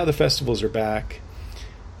 But now the festivals are back.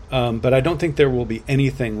 But I don't think there will be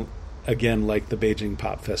anything again like the Beijing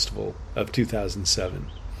Pop Festival of 2007.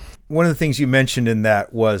 One of the things you mentioned in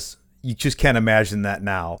that was you just can't imagine that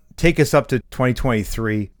now. Take us up to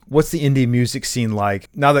 2023. What's the indie music scene like?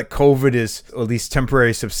 Now that COVID is at least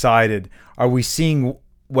temporarily subsided, are we seeing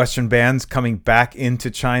Western bands coming back into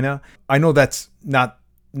China? I know that's not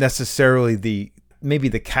necessarily maybe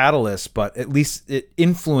the catalyst, but at least it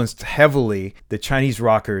influenced heavily the Chinese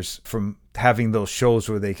rockers from having those shows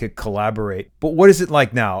where they could collaborate. But what is it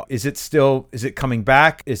like now? Is it coming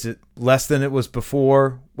back? Is it less than it was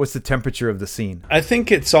before? What's the temperature of the scene? I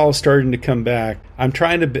think it's all starting to come back. I'm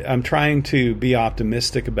trying to be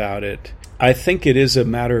optimistic about it. I think it is a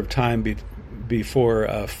matter of time before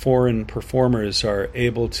foreign performers are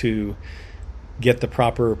able to get the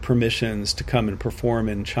proper permissions to come and perform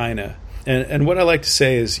in China. And what I like to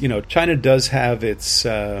say is, China does have its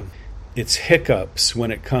hiccups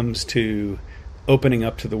when it comes to opening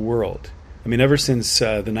up to the world. I mean, ever since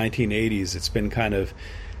the 1980s, it's been kind of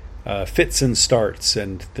fits and starts,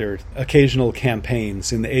 and there are occasional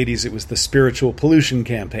campaigns. In the 80s, it was the spiritual pollution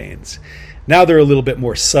campaigns. Now they're a little bit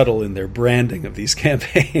more subtle in their branding of these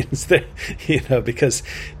campaigns, because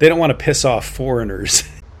they don't want to piss off foreigners.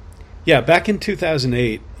 Yeah, back in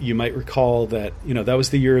 2008, you might recall that, that was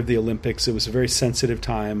the year of the Olympics. It was a very sensitive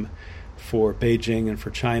time for Beijing and for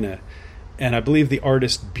China. And I believe the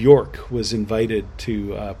artist Björk was invited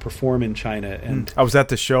to perform in China. And I was at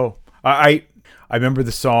the show. I remember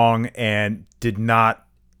the song and did not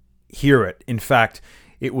hear it. In fact,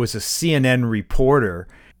 it was a CNN reporter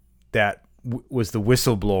that was the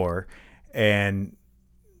whistleblower, and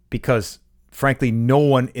because frankly no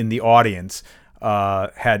one in the audience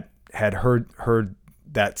had heard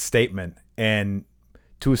that statement, and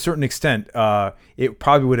to a certain extent it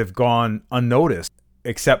probably would have gone unnoticed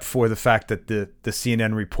except for the fact that the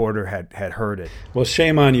CNN reporter had heard it. Well,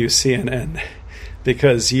 shame on you, CNN,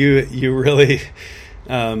 because you really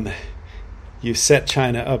you set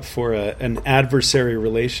China up for an adversary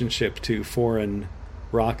relationship to foreign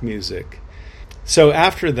rock music. So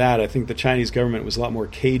after that, I think the Chinese government was a lot more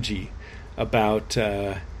cagey about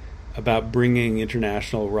bringing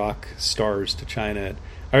international rock stars to China.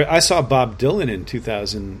 I saw Bob Dylan in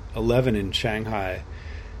 2011 in Shanghai.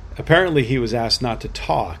 Apparently, he was asked not to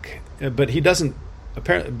talk, but he doesn't.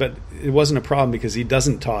 But it wasn't a problem because he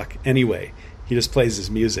doesn't talk anyway. He just plays his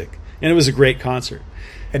music. And it was a great concert.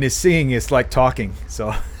 And his singing is like talking.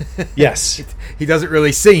 So yes, he doesn't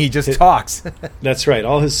really sing; he just talks. That's right.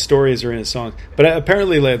 All his stories are in his songs. But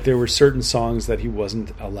apparently, like, there were certain songs that he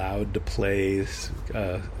wasn't allowed to play,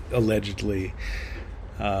 allegedly.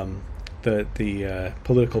 The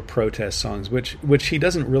political protest songs, which he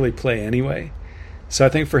doesn't really play anyway. So I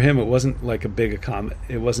think for him, it wasn't like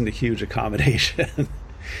it wasn't a huge accommodation.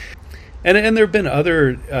 And there have been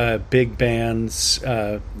other big bands,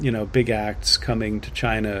 big acts coming to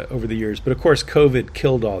China over the years. But of course, COVID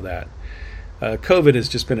killed all that. COVID has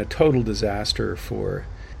just been a total disaster for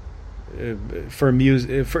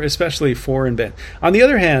music, for especially foreign bands. On the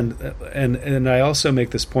other hand, and I also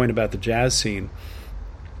make this point about the jazz scene.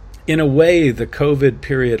 In a way, the COVID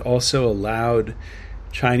period also allowed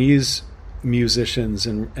Chinese musicians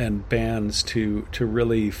and bands to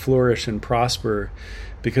really flourish and prosper,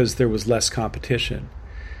 because there was less competition.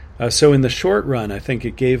 So in the short run, I think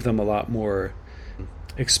it gave them a lot more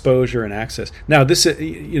exposure and access. Now, this,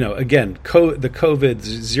 again, the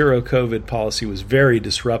zero COVID policy was very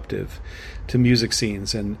disruptive to music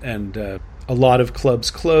scenes, and a lot of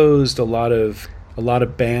clubs closed, a lot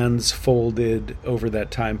of bands folded over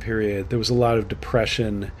that time period. There was a lot of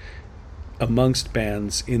depression amongst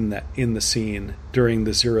bands in the scene during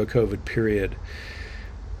the zero COVID period,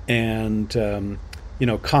 and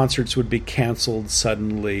concerts would be canceled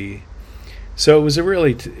suddenly. So it was a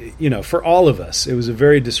really, for all of us, it was a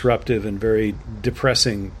very disruptive and very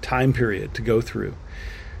depressing time period to go through.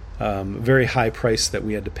 Very high price that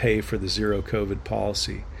we had to pay for the zero COVID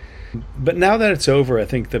policy. But now that it's over, I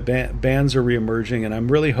think the bands are reemerging, and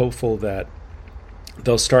I'm really hopeful that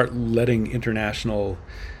they'll start letting international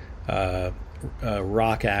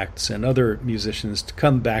rock acts and other musicians to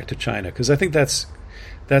come back to China, because I think that's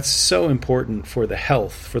so important for the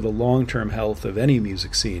long-term health of any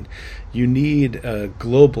music scene. You need a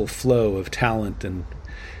global flow of talent and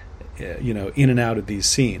in and out of these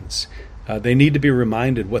scenes. They need to be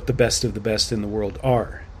reminded what the best of the best in the world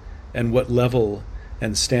are, and what level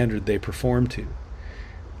and standard they perform to.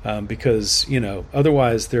 Because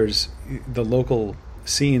otherwise, there's the local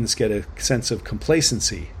scenes get a sense of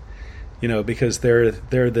complacency, because they're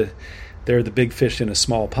the big fish in a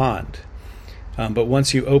small pond. But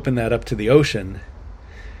once you open that up to the ocean,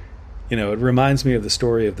 it reminds me of the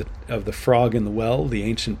story of the frog in the well, the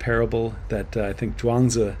ancient parable that I think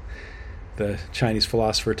Zhuangzi, the Chinese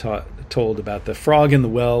philosopher, told about the frog in the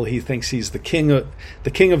well. He thinks he's the king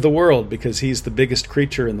of the world because he's the biggest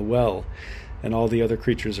creature in the well, and all the other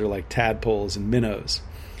creatures are like tadpoles and minnows.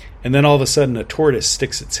 And then all of a sudden, a tortoise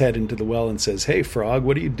sticks its head into the well and says, "Hey, frog,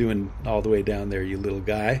 what are you doing all the way down there, you little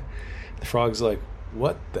guy?" The frog's like,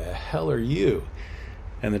 "What the hell are you?"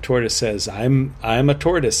 And the tortoise says, I'm a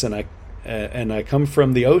tortoise, and I come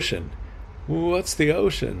from the ocean." "What's the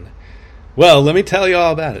ocean?" "Well, let me tell you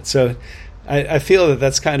all about it." So I feel that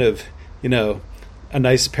that's kind of a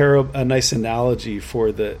nice analogy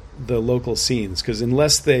for the local scenes, because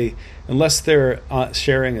unless they're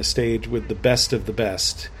sharing a stage with the best of the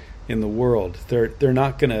best in the world, they're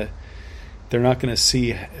not gonna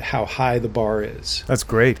see how high the bar is. That's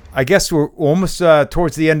great. I guess we're almost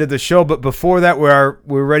towards the end of the show, but before that, we're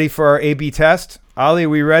ready for our A/B test. Ali, are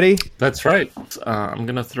we ready? That's right. I'm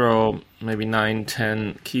gonna throw maybe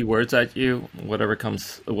 9-10 keywords at you.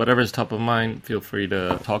 Whatever's top of mind, feel free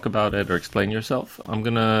to talk about it or explain yourself. I'm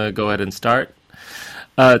gonna go ahead and start.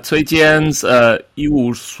 崔健 一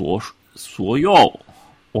无所有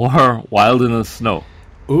or Wild in the Snow.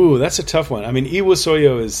 Ooh, that's a tough one. I mean, Iwo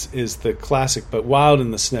Soyo is the classic, but Wild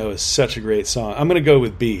in the Snow is such a great song. I'm going to go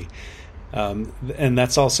with B. And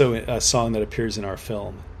that's also a song that appears in our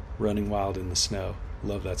film, Running Wild in the Snow.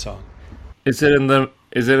 Love that song. Is it in the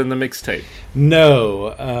mixtape?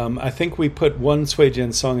 No. I think we put one Cui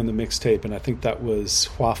Jian song in the mixtape, and I think that was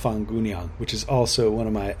Hua Fang Gunyang, which is also one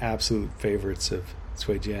of my absolute favorites of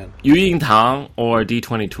Cui Jian. Yu Yintang or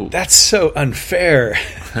D22? That's so unfair.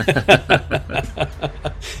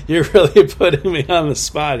 You're really putting me on the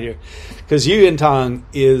spot here. Because Yu Yintang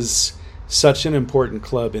is such an important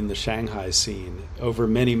club in the Shanghai scene over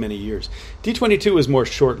many, many years. D22 was more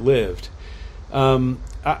short-lived. I'm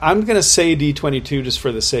going to say D22 just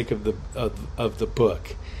for the sake of the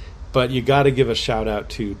book. But you got to give a shout-out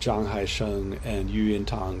to Zhang Haisheng and Yu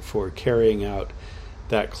Yintang for carrying out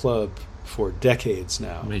that club for decades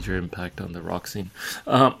now. Major impact on the rock scene.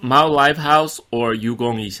 Mao Livehouse or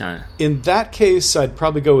Yugong Yishan? In that case, I'd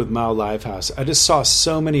probably go with Mao Livehouse. I just saw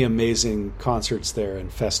so many amazing concerts there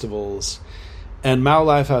and festivals. And Mao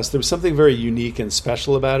Livehouse, there was something very unique and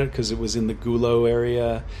special about it because it was in the Gulo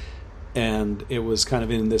area, and it was kind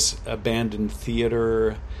of in this abandoned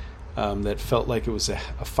theater that felt like it was a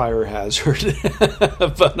fire hazard.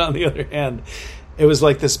 But on the other hand, it was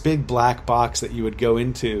like this big black box that you would go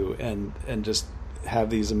into and just have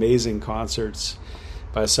these amazing concerts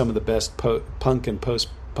by some of the best punk and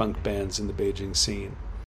post-punk bands in the Beijing scene.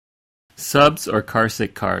 Subs or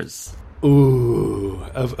Carsick cars? Ooh,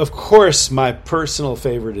 of course, my personal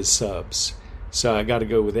favorite is Subs, so I got to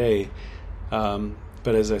go with A.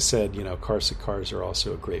 But as I said, Carsick Cars are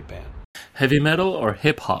also a great band. Heavy metal or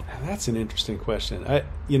hip hop? That's an interesting question.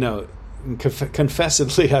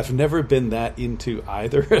 Confessedly, I've never been that into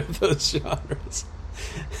either of those genres.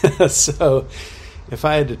 So, if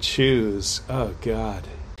I had to choose, oh God,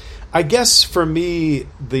 I guess for me,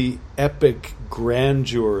 the epic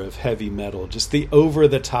grandeur of heavy metal, just the over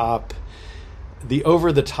the topness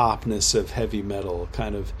of heavy metal,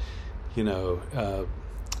 kind of,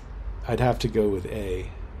 I'd have to go with A.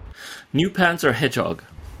 New Pants or Hedgehog?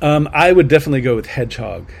 I would definitely go with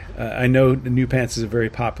Hedgehog. I know New Pants is a very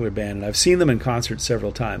popular band, and I've seen them in concert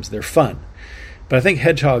several times. They're fun, but I think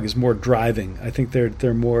Hedgehog is more driving. I think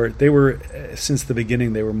they're more. They were since the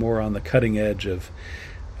beginning. They were more on the cutting edge of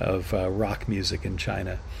rock music in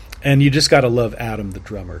China, and you just got to love Adam, the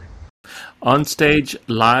drummer. On stage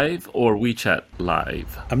live or WeChat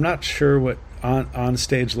live? I'm not sure what on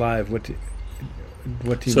stage live. What do you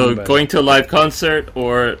mean So by going that? to a live concert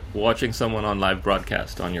or watching someone on live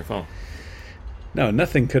broadcast on your phone? No,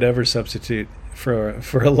 nothing could ever substitute for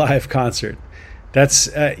a live concert. That's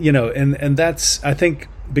and that's, I think,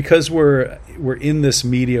 because we're in this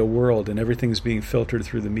media world and everything's being filtered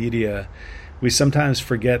through the media, we sometimes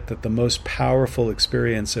forget that the most powerful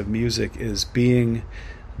experience of music is being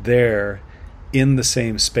there in the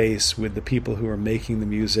same space with the people who are making the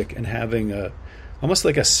music and having almost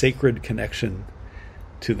like a sacred connection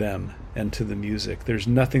to them and to the music. There's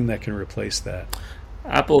nothing that can replace that.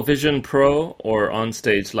 Apple Vision Pro or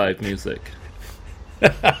on-stage live music?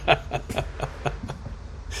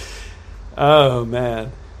 Oh,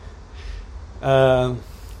 man.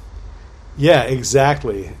 Yeah,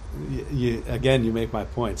 exactly. You make my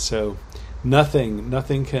point. So nothing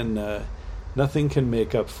can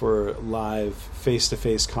make up for live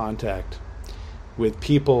face-to-face contact with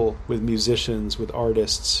people, with musicians, with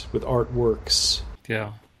artists, with artworks.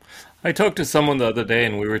 Yeah. I talked to someone the other day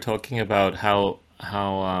and we were talking about how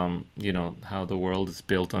the world is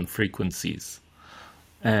built on frequencies.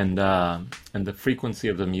 And the frequency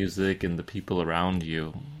of the music and the people around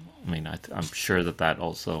you. I mean, I'm sure that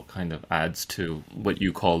also kind of adds to what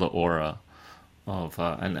you call the aura of,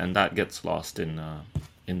 and that gets lost in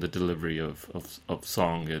the delivery of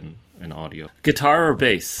song and audio. Guitar or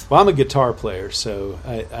bass? Well, I'm a guitar player, so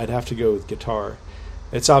I'd have to go with guitar.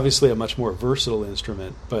 It's obviously a much more versatile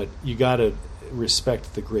instrument, but you got to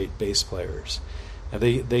respect the great bass players.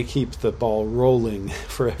 They keep the ball rolling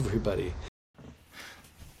for everybody.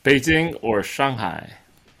 Beijing or Shanghai?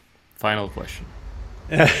 Final question.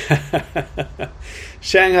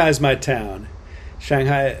 Shanghai's my town.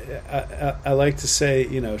 Shanghai, I like to say,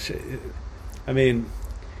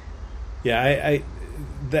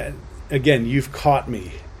 that again, you've caught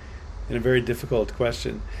me in a very difficult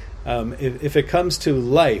question. If it comes to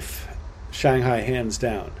life, Shanghai hands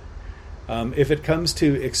down. If it comes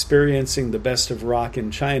to experiencing the best of rock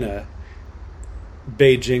in China,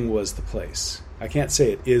 Beijing was the place. I can't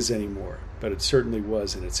say it is anymore, but it certainly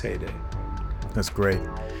was in its heyday. That's great.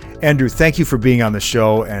 Andrew, thank you for being on the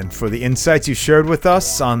show and for the insights you shared with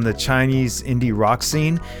us on the Chinese indie rock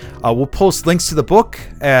scene. We'll post links to the book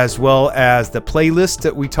as well as the playlist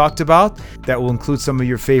that we talked about that will include some of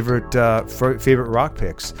your favorite rock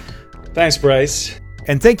picks. Thanks, Bryce.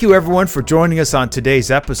 And thank you, everyone, for joining us on today's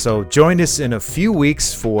episode. Join us in a few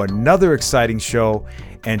weeks for another exciting show.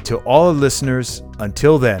 And to all our listeners,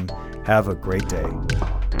 until then, have a great day.